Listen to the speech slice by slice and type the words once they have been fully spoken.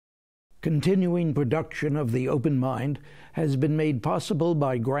Continuing production of The Open Mind has been made possible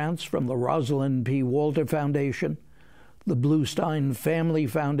by grants from the Rosalind P. Walter Foundation, the Bluestein Family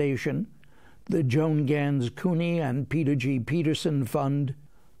Foundation, the Joan Gans CUNY and Peter G. Peterson Fund,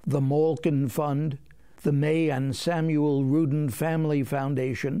 the Malkin Fund, the May and Samuel Rudin Family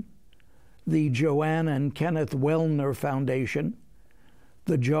Foundation, the Joanne and Kenneth Wellner Foundation,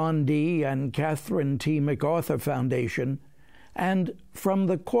 the John D. and Catherine T. MacArthur Foundation, and from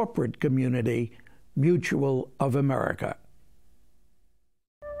the corporate community, Mutual of America.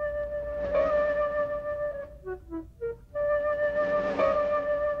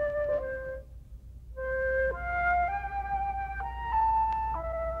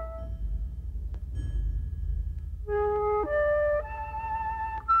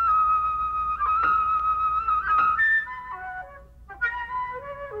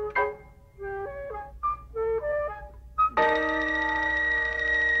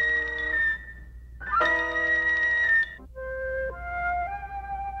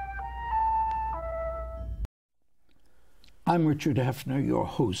 I'm Richard Heffner, your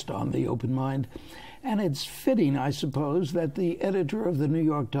host on The Open Mind, and it's fitting, I suppose, that the editor of the New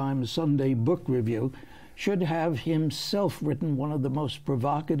York Times Sunday Book Review should have himself written one of the most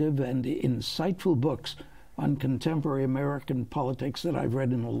provocative and insightful books on contemporary American politics that I've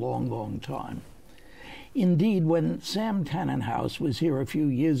read in a long, long time. Indeed, when Sam Tanenhaus was here a few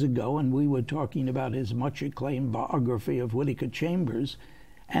years ago and we were talking about his much-acclaimed biography of Whittaker Chambers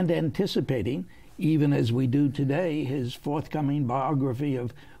and anticipating, even as we do today, his forthcoming biography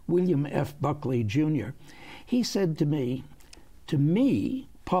of William F. Buckley, Jr., he said to me,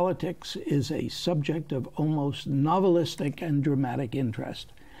 politics is a subject of almost novelistic and dramatic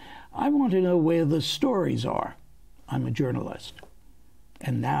interest. I want to know where the stories are. I'm a journalist.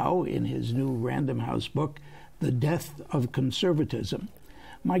 And now, in his new Random House book, The Death of Conservatism,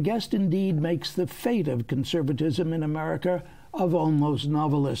 my guest indeed makes the fate of conservatism in America of almost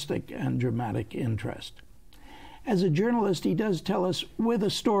novelistic and dramatic interest. As a journalist, he does tell us where the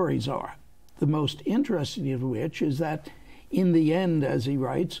stories are, the most interesting of which is that, in the end, as he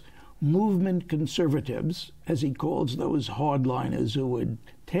writes, movement conservatives, as he calls those hardliners who would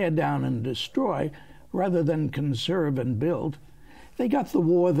tear down and destroy rather than conserve and build, they got the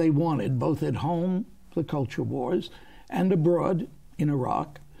war they wanted, both at home, the culture wars, and abroad, in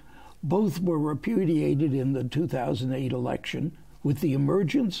Iraq. Both were repudiated in the 2008 election, with the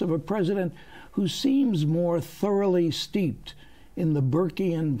emergence of a president who seems more thoroughly steeped in the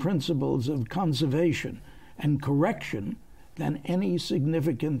Burkean principles of conservation and correction than any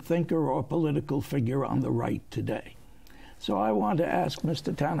significant thinker or political figure on the right today. So I want to ask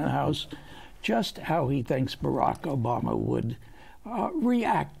Mr. Tanenhaus just how he thinks Barack Obama would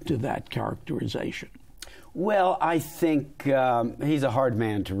react to that characterization. Well, I think he's a hard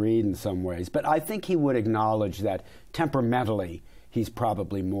man to read in some ways, but I think he would acknowledge that temperamentally he's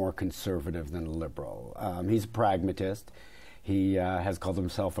probably more conservative than a liberal. He's a pragmatist. He has called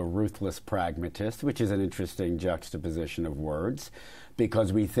himself a ruthless pragmatist, which is an interesting juxtaposition of words,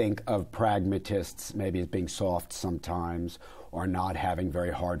 because we think of pragmatists maybe as being soft sometimes or not having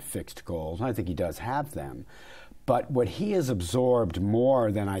very hard fixed goals. And I think he does have them. But what he has absorbed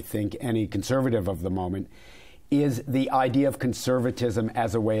more than I think any conservative of the moment is the idea of conservatism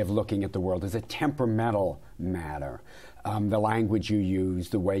as a way of looking at the world, as a temperamental matter. The language you use,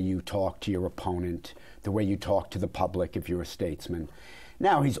 the way you talk to your opponent, the way you talk to the public if you're a statesman.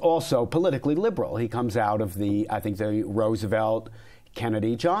 Now, he's also politically liberal. He comes out of the Roosevelt,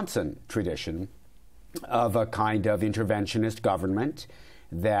 Kennedy, Johnson tradition of a kind of interventionist government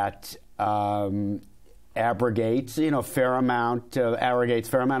that arrogates fair amount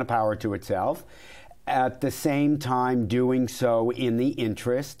of power to itself, at the same time doing so in the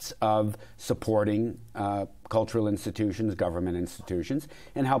interests of supporting cultural institutions, government institutions,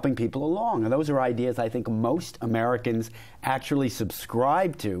 and helping people along. And those are ideas I think most Americans actually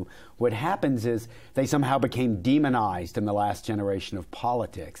subscribe to. What happens is they somehow became demonized in the last generation of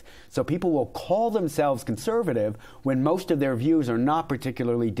politics. So people will call themselves conservative when most of their views are not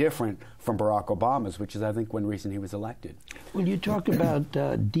particularly different from Barack Obama's, which is, I think, one reason he was elected. Well, you talk about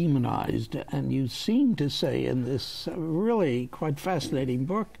demonized, and you seem to say in this really quite fascinating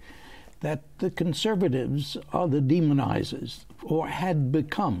book that the conservatives are the demonizers, or had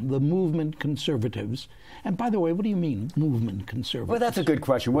become the movement conservatives. And by the way, what do you mean, movement conservative? Well, that's a good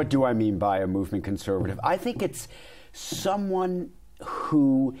question. What do I mean by a movement conservative? I think it's someone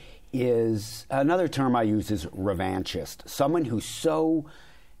who is, another term I use is revanchist, someone who's so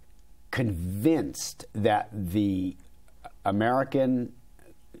convinced that the American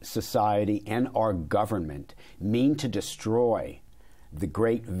society and our government mean to destroy the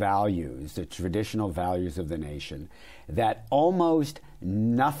great values, the traditional values of the nation, that almost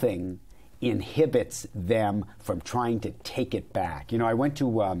nothing inhibits them from trying to take it back. You know, I went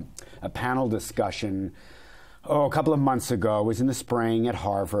to a panel discussion a couple of months ago. It was in the spring at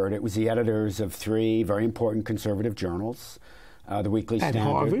Harvard. It was the editors of 3 very important conservative journals. The Weekly Standard. At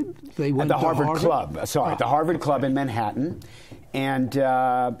Harvard? They went at the to Harvard Club. Sorry, the Harvard Club in Manhattan. And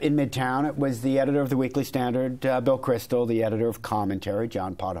in Midtown, it was the editor of the Weekly Standard, Bill Kristol, the editor of Commentary,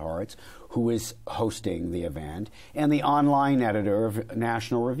 John Podhoretz, who was hosting the event, and the online editor of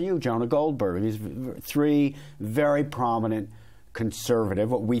National Review, Jonah Goldberg. These 3 very prominent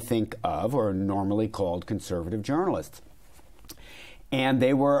conservative, what we think of, or normally called conservative journalists. And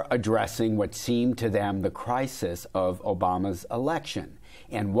they were addressing what seemed to them the crisis of Obama's election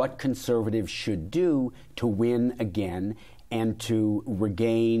and what conservatives should do to win again and to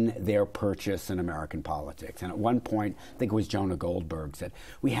regain their purchase in American politics. And at one point, I think it was Jonah Goldberg said,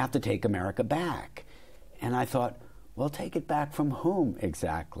 "We have to take America back." And I thought, well, take it back from whom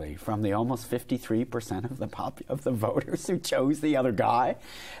exactly? From the almost 53% of the voters who chose the other guy?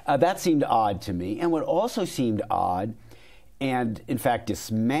 That seemed odd to me. And what also seemed odd, and in fact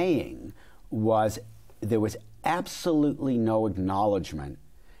dismaying, was there was absolutely no acknowledgement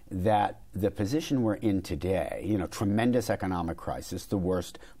that the position we're in today, you know, tremendous economic crisis, the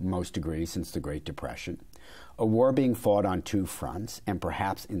worst, most degrees since the Great Depression, a war being fought on 2 fronts, and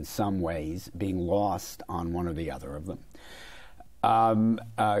perhaps in some ways being lost on one or the other of them,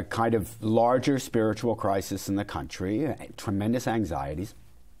 a kind of larger spiritual crisis in the country, tremendous anxieties.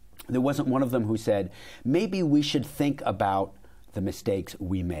 There wasn't one of them who said, maybe we should think about the mistakes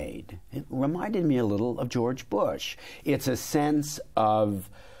we made. It reminded me a little of George Bush. It's a sense of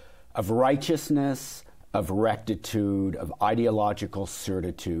righteousness, of rectitude, of ideological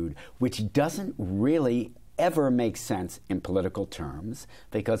certitude, which doesn't really ever make sense in political terms,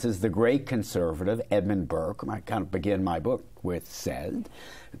 because as the great conservative Edmund Burke, I kind of begin my book with, said,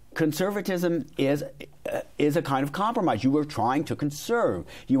 conservatism is a kind of compromise. You are trying to conserve.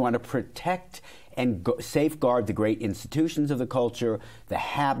 You want to protect and safeguard the great institutions of the culture, the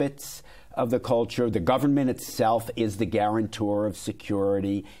habits of the culture. The government itself is the guarantor of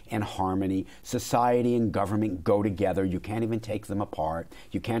security and harmony. Society and government go together. You can't even take them apart.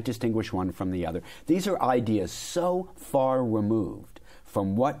 You can't distinguish one from the other. These are ideas so far removed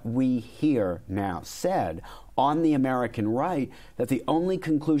from what we hear now said on the American right that the only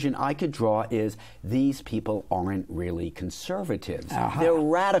conclusion I could draw is these people aren't really conservatives. They're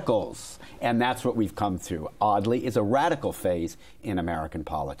radicals. And that's what we've come through, oddly, is a radical phase in American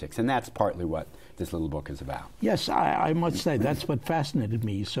politics. And that's partly what this little book is about. Yes, I must say that's what fascinated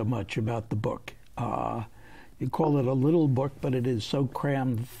me so much about the book. You call it a little book, but it is so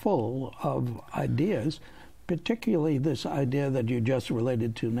crammed full of ideas, particularly this idea that you just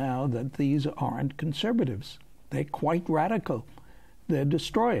related to now, that these aren't conservatives. They're quite radical. They're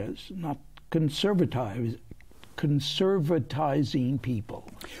destroyers, not conservatizing people.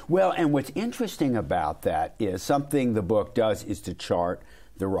 Well, and what's interesting about that is something the book does is to chart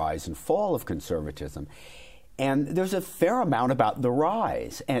the rise and fall of conservatism. And there's a fair amount about the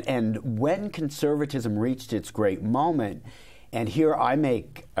rise. And when conservatism reached its great moment, and here I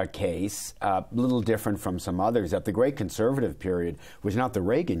make a case, a little different from some others, that the great conservative period was not the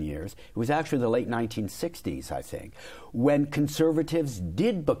Reagan years. It was actually the late 1960s, I think, when conservatives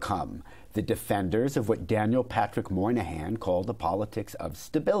did become the defenders of what Daniel Patrick Moynihan called the politics of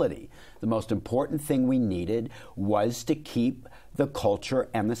stability. The most important thing we needed was to keep the culture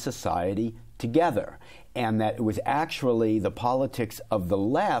and the society together, and that it was actually the politics of the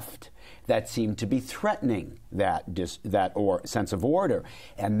left that seemed to be threatening that sense of order.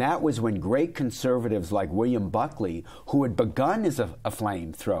 And that was when great conservatives like William Buckley, who had begun as a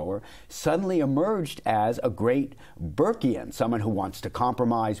flamethrower, suddenly emerged as a great Burkean, someone who wants to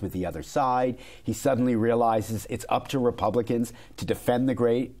compromise with the other side. He suddenly realizes it's up to Republicans to defend the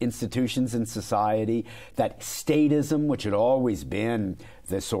great institutions in society, that statism, which had always been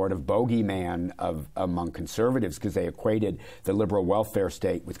the sort of bogeyman among conservatives because they equated the liberal welfare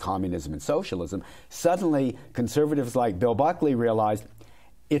state with communism and socialism, suddenly conservatives like Bill Buckley realized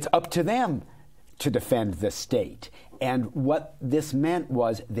it's up to them to defend the state. And what this meant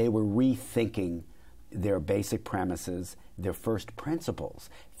was they were rethinking their basic premises, their first principles.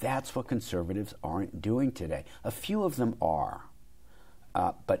 That's what conservatives aren't doing today. A few of them are.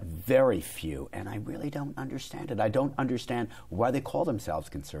 But very few, and I really don't understand it. I don't understand why they call themselves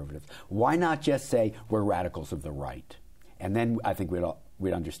conservatives. Why not just say we're radicals of the right? And then I think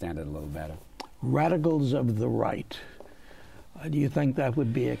we'd understand it a little better. Radicals of the right. Do you think that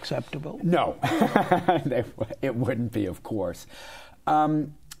would be acceptable? No, it wouldn't be, of course.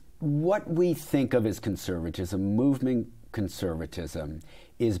 What we think of as conservatism, movement conservatism,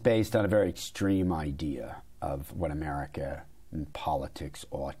 is based on a very extreme idea of what America and politics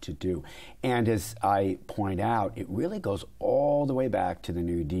ought to do. And as I point out, it really goes all the way back to the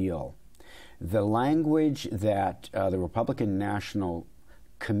New Deal. The language that the Republican National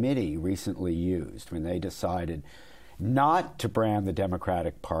Committee recently used when they decided not to brand the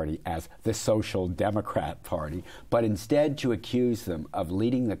Democratic Party as the Social Democrat Party, but instead to accuse them of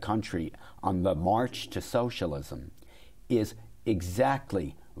leading the country on the march to socialism, is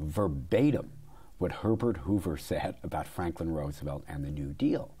exactly verbatim what Herbert Hoover said about Franklin Roosevelt and the New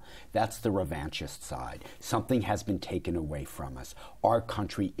Deal. That's the revanchist side. Something has been taken away from us. Our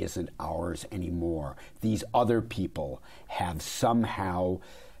country isn't ours anymore. These other people have somehow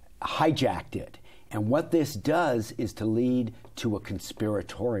hijacked it. And what this does is to lead to a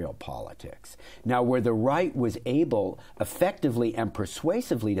conspiratorial politics. Now, where the right was able effectively and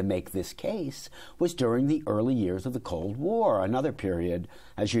persuasively to make this case was during the early years of the Cold War, another period,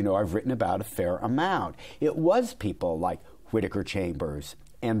 as you know, I've written about a fair amount. It was people like Whittaker Chambers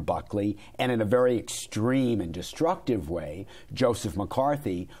and Buckley, and in a very extreme and destructive way, Joseph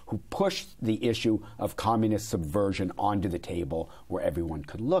McCarthy, who pushed the issue of communist subversion onto the table where everyone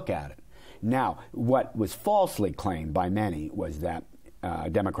could look at it. Now, what was falsely claimed by many was that a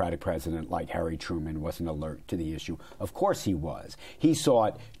Democratic president like Harry Truman wasn't alert to the issue. Of course he was. He saw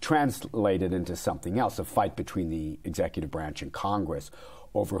it translated into something else, a fight between the executive branch and Congress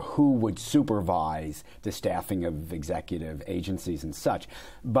over who would supervise the staffing of executive agencies and such.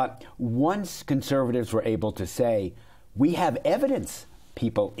 But once conservatives were able to say, we have evidence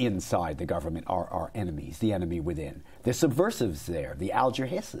people inside the government are our enemies, the enemy within. The subversives there, the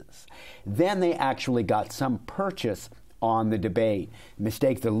Alger-Hisses. Then they actually got some purchase on the debate. The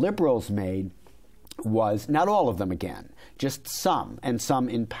mistake the liberals made was, not all of them again, just some, and some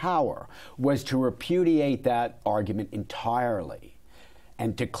in power, was to repudiate that argument entirely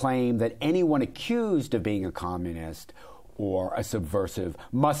and to claim that anyone accused of being a communist or a subversive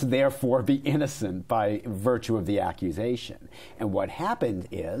must therefore be innocent by virtue of the accusation. And what happened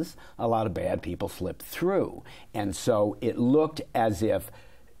is a lot of bad people slipped through. And so it looked as if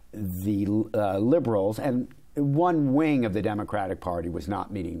the liberals and one wing of the Democratic Party was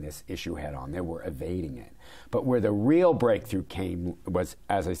not meeting this issue head on. They were evading it. But where the real breakthrough came was,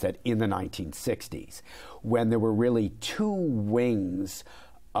 as I said, in the 1960s, when there were really two wings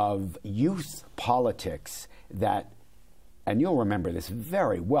of youth politics that, and you'll remember this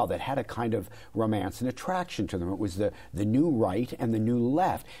very well, that had a kind of romance and attraction to them. It was the new right and the new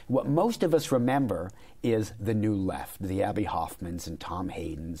left. What most of us remember is the new left, the Abbie Hoffmans and Tom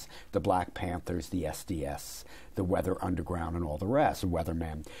Haydens, the Black Panthers, the SDS, the Weather Underground, and all the rest, the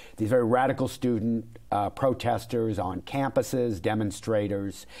Weathermen. These very radical student protesters on campuses,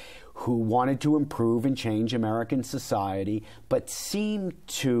 demonstrators, who wanted to improve and change American society, but seemed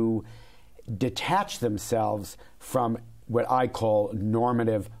to detach themselves from what I call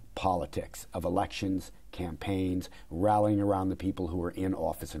normative politics of elections, campaigns, rallying around the people who were in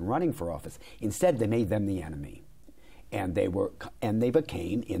office and running for office. Instead, they made them the enemy. And they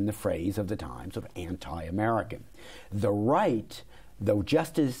became, in the phrase of the time, sort of anti-American. The right, though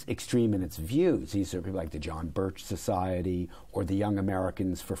just as extreme in its views, these are people like the John Birch Society or the Young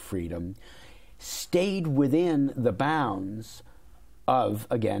Americans for Freedom, stayed within the bounds of,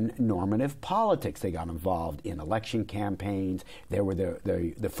 again, normative politics. They got involved in election campaigns. There were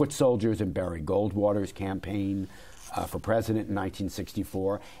the foot soldiers in Barry Goldwater's campaign for president in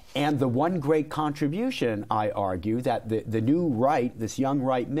 1964. And the one great contribution, I argue, that the new right, this young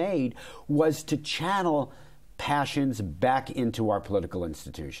right, made was to channel passions back into our political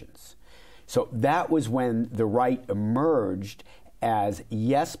institutions. So that was when the right emerged as,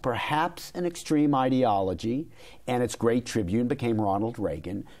 yes, perhaps an extreme ideology, and its great tribune became Ronald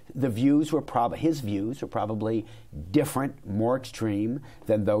Reagan. His views were probably different, more extreme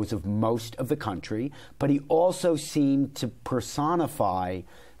than those of most of the country, but he also seemed to personify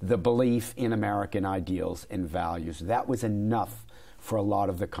the belief in American ideals and values. That was enough for a lot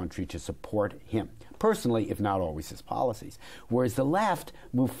of the country to support him, personally, if not always his policies. Whereas the left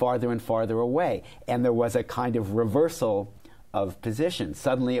moved farther and farther away, and there was a kind of reversal of position.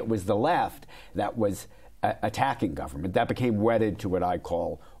 Suddenly it was the left that was attacking government. That became wedded to what I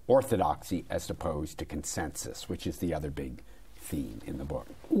call orthodoxy as opposed to consensus, which is the other big theme in the book.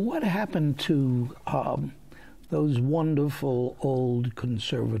 What happened to those wonderful old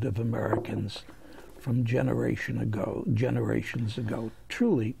conservative Americans from generations ago,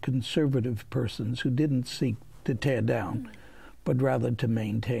 truly conservative persons who didn't seek to tear down, but rather to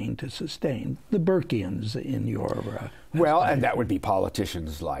maintain, to sustain. The Burkeans in your well, and that would be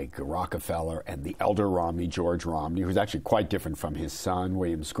politicians like Rockefeller and the elder Romney, George Romney, who's actually quite different from his son,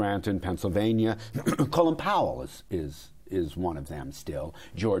 William Scranton, Pennsylvania. Colin Powell is one of them still.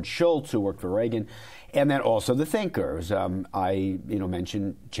 George Shultz, who worked for Reagan, and then also the thinkers. I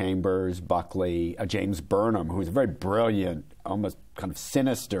mentioned Chambers, Buckley, James Burnham, who's a very brilliant, almost kind of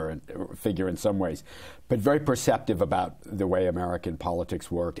sinister figure in some ways, but very perceptive about the way American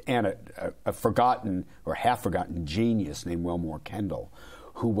politics worked, and a forgotten or half-forgotten genius named Wilmore Kendall,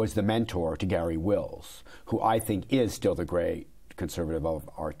 who was the mentor to Gary Wills, who I think is still the great conservative of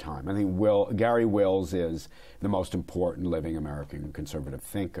our time. I think Gary Wills is the most important living American conservative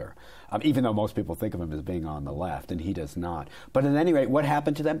thinker, even though most people think of him as being on the left, and he does not. But at any rate, what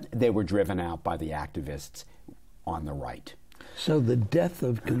happened to them? They were driven out by the activists on the right. So the death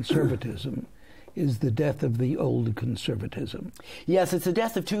of conservatism is the death of the old conservatism. Yes, it's the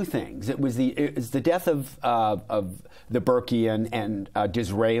death of two things. It's the death of the Burkean and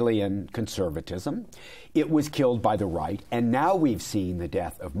Disraelian conservatism. It was killed by the right, and now we've seen the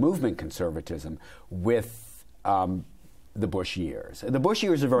death of movement conservatism with the Bush years. The Bush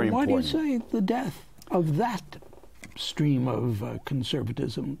years are very important. Why do you say the death of that stream of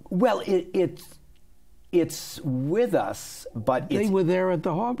conservatism? Well, it's with us, but they were there at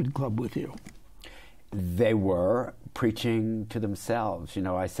the Harvard Club with you. They were preaching to themselves.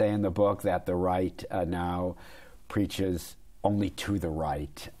 I say in the book that the right now preaches only to the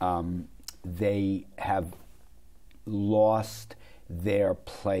right. They have lost their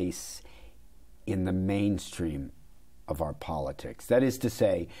place in the mainstream of our politics. That is to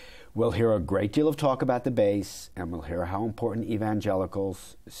say, we'll hear a great deal of talk about the base, and we'll hear how important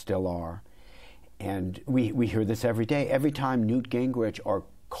evangelicals still are. And we hear this every day. Every time Newt Gingrich or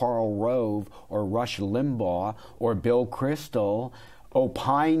Karl Rove or Rush Limbaugh or Bill Kristol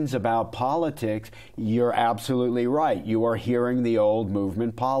opines about politics, you're absolutely right. You are hearing the old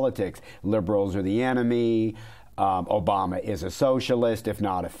movement politics. Liberals are the enemy. Obama is a socialist, if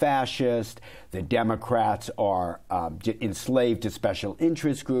not a fascist. The Democrats are enslaved to special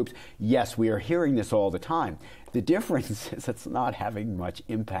interest groups. Yes, we are hearing this all the time. The difference is it's not having much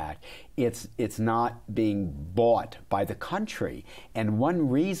impact. It's not being bought by the country. And one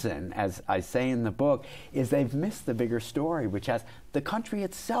reason, as I say in the book, is they've missed the bigger story, which has the country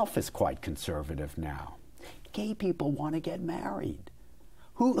itself is quite conservative now. Gay people want to get married.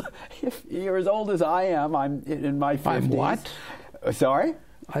 If you're as old as I am, I'm in my 50s. I'm what? Sorry?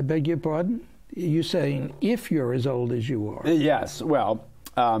 I beg your pardon? You're saying if you're as old as you are. Yes. Well,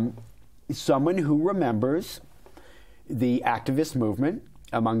 someone who remembers the activist movement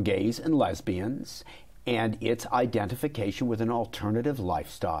among gays and lesbians and its identification with an alternative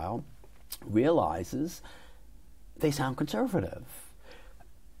lifestyle realizes they sound conservative.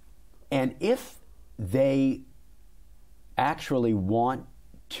 And if they actually want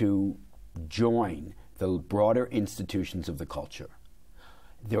to join the broader institutions of the culture,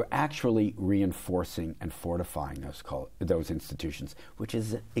 they're actually reinforcing and fortifying those institutions, which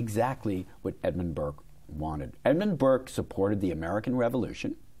is exactly what Edmund Burke wanted. Edmund Burke supported the American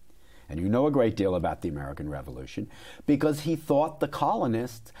Revolution, and you know a great deal about the American Revolution, because he thought the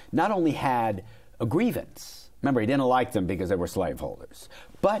colonists not only had a grievance. Remember, he didn't like them because they were slaveholders,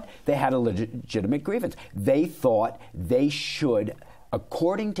 but they had a legitimate grievance. They thought they should,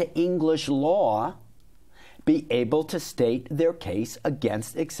 according to English law, be able to state their case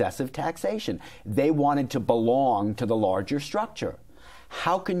against excessive taxation. They wanted to belong to the larger structure.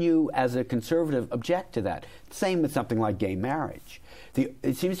 How can you, as a conservative, object to that? Same with something like gay marriage.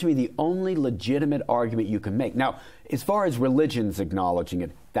 It seems to me the only legitimate argument you can make. Now, as far as religions acknowledging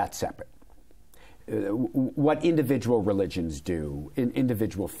it, that's separate. What individual religions do in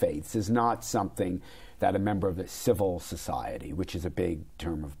individual faiths is not something that a member of the civil society, which is a big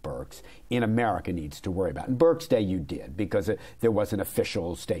term of Burke's, in America needs to worry about. In Burke's day, you did, because there was an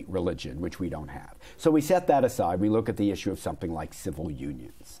official state religion, which we don't have. So we set that aside. We look at the issue of something like civil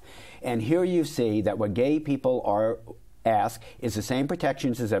unions. And here you see that what gay people ask is the same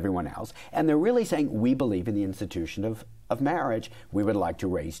protections as everyone else, and they're really saying, we believe in the institution of marriage. We would like to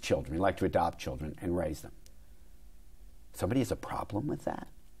raise children. We'd like to adopt children and raise them. Somebody has a problem with that?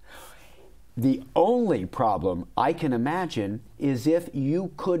 The only problem I can imagine is if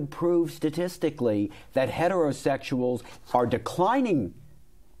you could prove statistically that heterosexuals are declining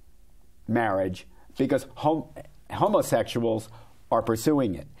marriage because homosexuals are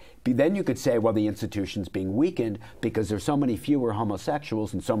pursuing it. Then you could say, well, the institution's being weakened because there's so many fewer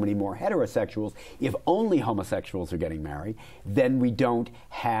homosexuals and so many more heterosexuals. If only homosexuals are getting married, then we don't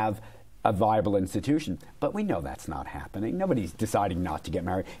have a viable institution. But we know that's not happening. Nobody's deciding not to get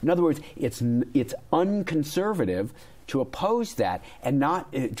married. In other words, it's unconservative to oppose that, and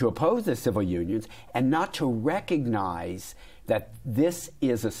not to oppose the civil unions, and not to recognize that this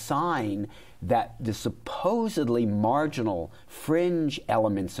is a sign that the supposedly marginal fringe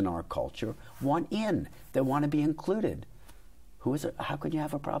elements in our culture want in. They want to be included. How could you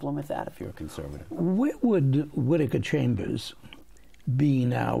have a problem with that if you're a conservative? Where would Whittaker Chambers be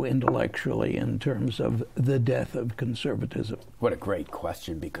now intellectually in terms of the death of conservatism? What a great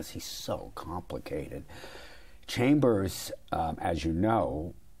question, because he's so complicated. Chambers, as you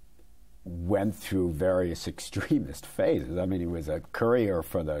know, went through various extremist phases. I mean, he was a courier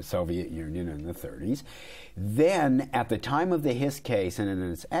for the Soviet Union in the 30s. Then, at the time of the Hiss case and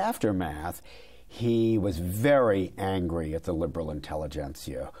in its aftermath, he was very angry at the liberal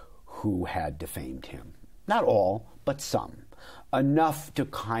intelligentsia who had defamed him. Not all, but some. Enough to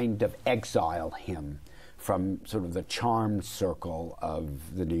kind of exile him from sort of the charmed circle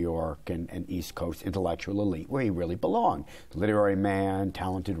of the New York and East Coast intellectual elite, where he really belonged. Literary man,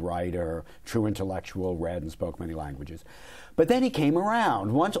 talented writer, true intellectual, read and spoke many languages. But then he came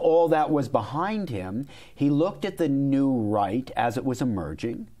around. Once all that was behind him, he looked at the new right as it was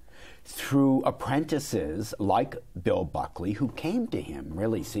emerging through apprentices like Bill Buckley, who came to him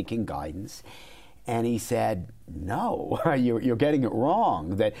really seeking guidance. And he said, no, you're getting it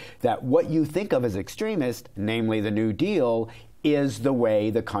wrong, that what you think of as extremist, namely the New Deal, is the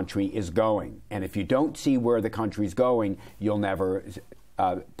way the country is going. And if you don't see where the country's going, you'll never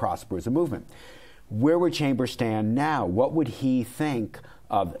prosper as a movement. Where would Chambers stand now? What would he think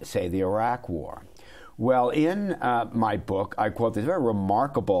of, say, the Iraq War? Well, in my book, I quote this very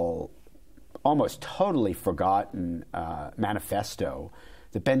remarkable, almost totally forgotten manifesto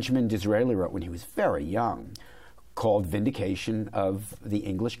that Benjamin Disraeli wrote when he was very young, called Vindication of the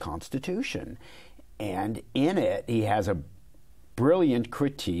English Constitution. And in it, he has a brilliant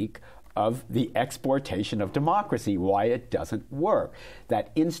critique of the exportation of democracy, why it doesn't work,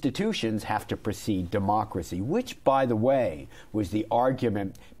 that institutions have to precede democracy, which, by the way, was the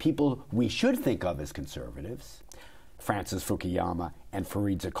argument people we should think of as conservatives, Francis Fukuyama and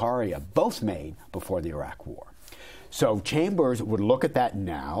Fareed Zakaria, both made before the Iraq War. So Chambers would look at that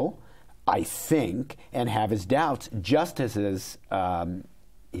now, I think, and have his doubts, just as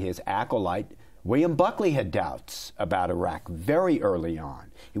his acolyte William Buckley had doubts about Iraq very early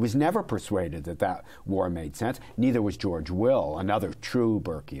on. He was never persuaded that that war made sense. Neither was George Will, another true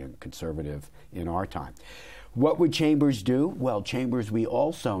Burkean conservative in our time. What would Chambers do? Well, Chambers, we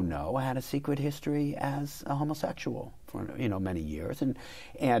also know, had a secret history as a homosexual for many years, and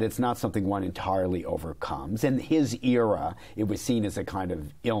it's not something one entirely overcomes. In his era, it was seen as a kind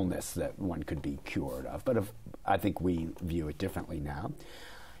of illness that one could be cured of, but I think we view it differently now.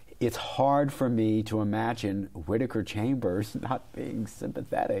 It's hard for me to imagine Whittaker Chambers not being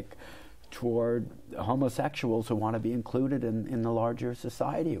sympathetic toward homosexuals who want to be included in the larger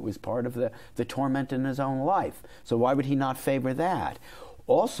society. It was part of the torment in his own life. So why would he not favor that?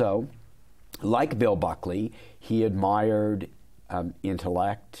 Also, like Bill Buckley, he admired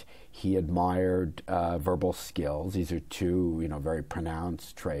intellect. He admired verbal skills. These are two, very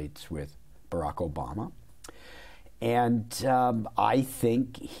pronounced traits with Barack Obama. And I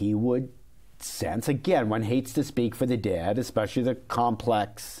think he would sense, again, one hates to speak for the dead, especially the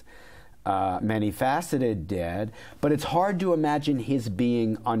complex, many-faceted dead, but it's hard to imagine his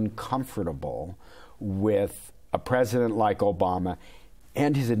being uncomfortable with a president like Obama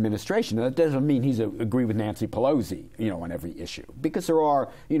and his administration. Now, that doesn't mean he's agree with Nancy Pelosi, on every issue, because there are,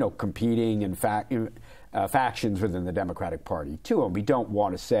 competing and factions within the Democratic Party too, and we don't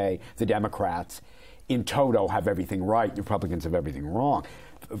want to say the Democrats in toto have everything right, the Republicans have everything wrong.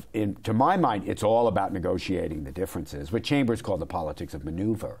 To my mind, it's all about negotiating the differences, what Chambers called the politics of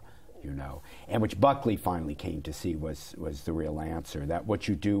maneuver, and which Buckley finally came to see was the real answer, that what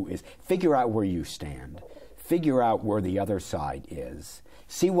you do is figure out where you stand, figure out where the other side is,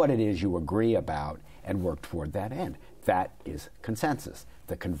 see what it is you agree about, and work toward that end. That is consensus,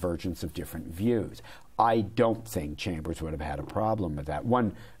 the convergence of different views. I don't think Chambers would have had a problem with that.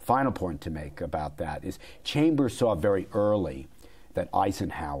 One final point to make about that is Chambers saw very early that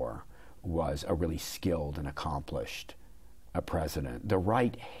Eisenhower was a really skilled and accomplished president. The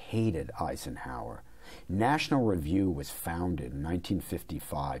right hated Eisenhower. National Review was founded in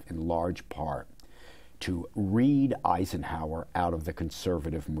 1955 in large part to read Eisenhower out of the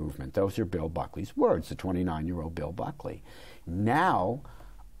conservative movement. Those are Bill Buckley's words, the 29-year-old Bill Buckley. Now,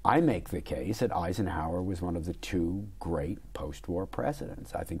 I make the case that Eisenhower was one of the two great post-war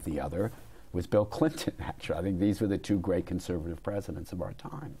presidents. I think the other was Bill Clinton, actually. I think these were the two great conservative presidents of our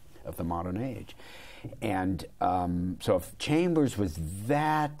time. of the modern age. And so if Chambers was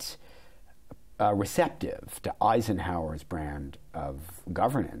that receptive to Eisenhower's brand of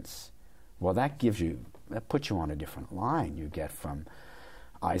governance, well, that puts you on a different line. You get from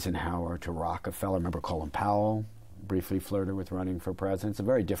Eisenhower to Rockefeller. Remember Colin Powell briefly flirted with running for president. It's a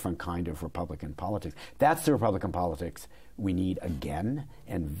very different kind of Republican politics. That's the Republican politics we need again,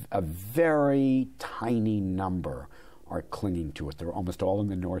 and a very tiny number are clinging to it. They're almost all in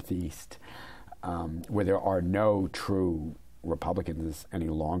the Northeast, where there are no true Republicans any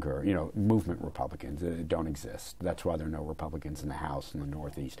longer. Movement Republicans don't exist. That's why there are no Republicans in the House in the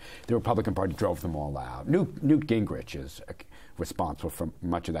Northeast. The Republican Party drove them all out. Newt Gingrich is responsible for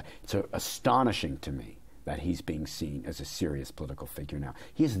much of that. It's astonishing to me that he's being seen as a serious political figure now.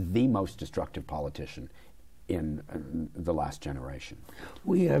 He is the most destructive politician in the last generation.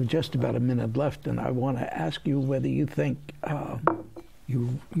 We have just about a minute left, and I want to ask you whether you think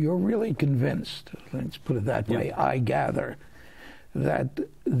you're really convinced, let's put it that way, I gather, that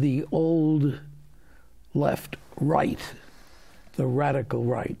the old left-right, the radical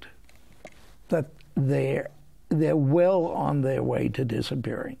right, that they're well on their way to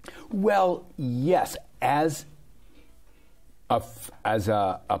disappearing. Well, yes, as a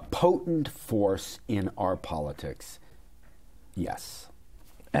potent force in our politics, yes.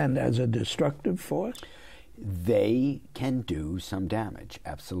 And as a destructive force? They can do some damage,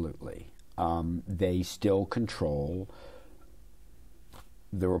 absolutely. They still control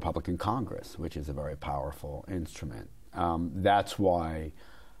the Republican Congress, which is a very powerful instrument. That's why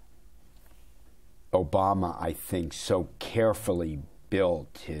Obama, I think, so carefully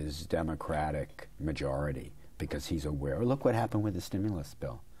built his Democratic majority, because he's aware. Look what happened with the stimulus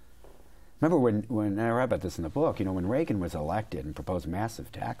bill. Remember when I write about this in the book, when Reagan was elected and proposed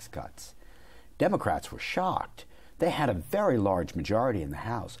massive tax cuts, Democrats were shocked. They had a very large majority in the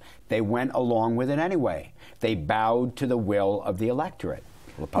House. They went along with it anyway. They bowed to the will of the electorate.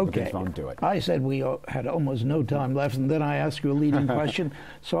 Republicans won't do it. I said we had almost no time left, and then I asked you a leading question,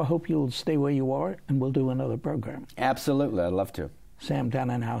 so I hope you'll stay where you are, and we'll do another program. Absolutely, I'd love to. Sam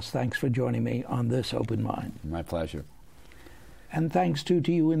Tanenhaus, thanks for joining me on This Open Mind. My pleasure. And thanks, too,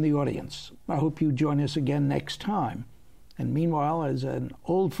 to you in the audience. I hope you join us again next time. And meanwhile, as an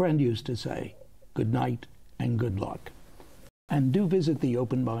old friend used to say, good night and good luck. And do visit the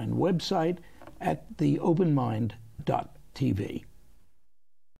Open Mind website at theopenmind.tv.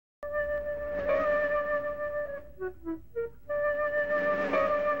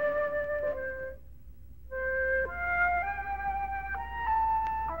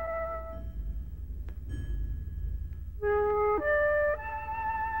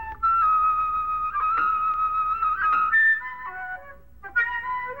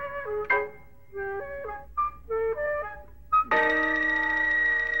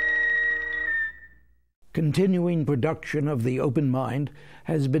 Continuing production of The Open Mind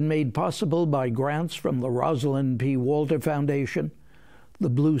has been made possible by grants from the Rosalind P. Walter Foundation, the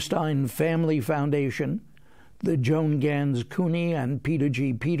Bluestein Family Foundation, the Joan Gans CUNY and Peter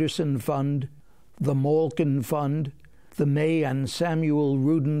G. Peterson Fund, the Malkin Fund, the May and Samuel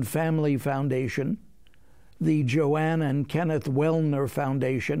Rudin Family Foundation, the Joanne and Kenneth Wellner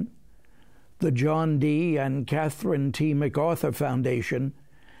Foundation, the John D. and Catherine T. MacArthur Foundation,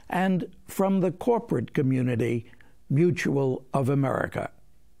 and from the corporate community, Mutual of America.